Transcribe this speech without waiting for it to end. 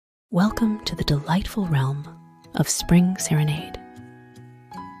Welcome to the delightful realm of Spring Serenade.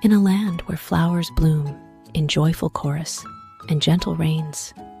 In a land where flowers bloom in joyful chorus and gentle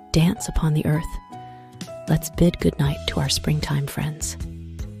rains dance upon the earth, let's bid goodnight to our springtime friends.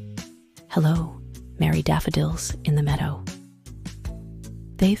 Hello, merry daffodils in the meadow.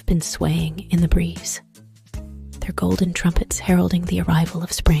 They've been swaying in the breeze, their golden trumpets heralding the arrival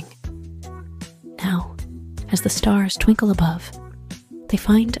of spring. Now, as the stars twinkle above, they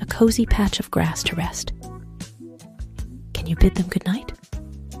find a cozy patch of grass to rest. Can you bid them good night?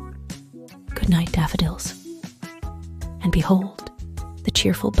 Good night, daffodils. And behold, the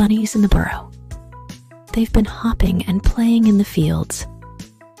cheerful bunnies in the burrow. They've been hopping and playing in the fields,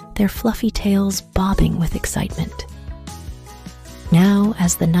 their fluffy tails bobbing with excitement. Now,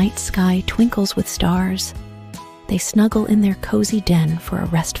 as the night sky twinkles with stars, they snuggle in their cozy den for a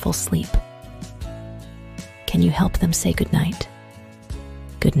restful sleep. Can you help them say good night?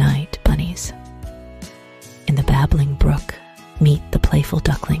 Good night, bunnies. In the babbling brook, meet the playful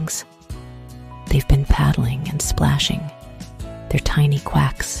ducklings. They've been paddling and splashing, their tiny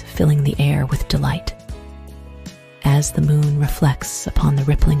quacks filling the air with delight. As the moon reflects upon the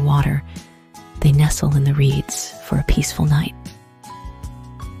rippling water, they nestle in the reeds for a peaceful night.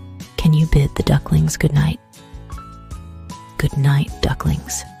 Can you bid the ducklings good night? Good night,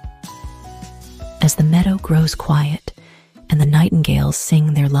 ducklings. As the meadow grows quiet and the nightingales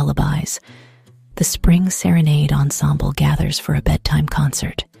sing their lullabies, the Spring Serenade Ensemble gathers for a bedtime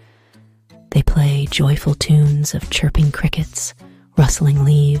concert. They play joyful tunes of chirping crickets, rustling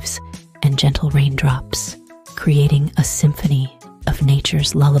leaves, and gentle raindrops, creating a symphony of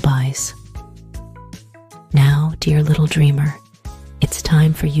nature's lullabies. Now, dear little dreamer, it's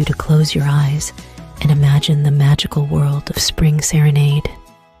time for you to close your eyes and imagine the magical world of Spring Serenade.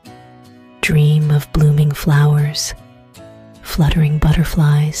 Dream of blooming flowers, fluttering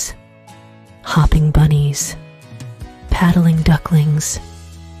butterflies, hopping bunnies, paddling ducklings,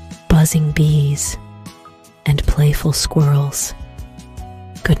 buzzing bees, and playful squirrels.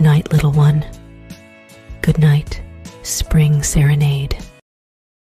 Good night, little one. Good night, Spring Serenade.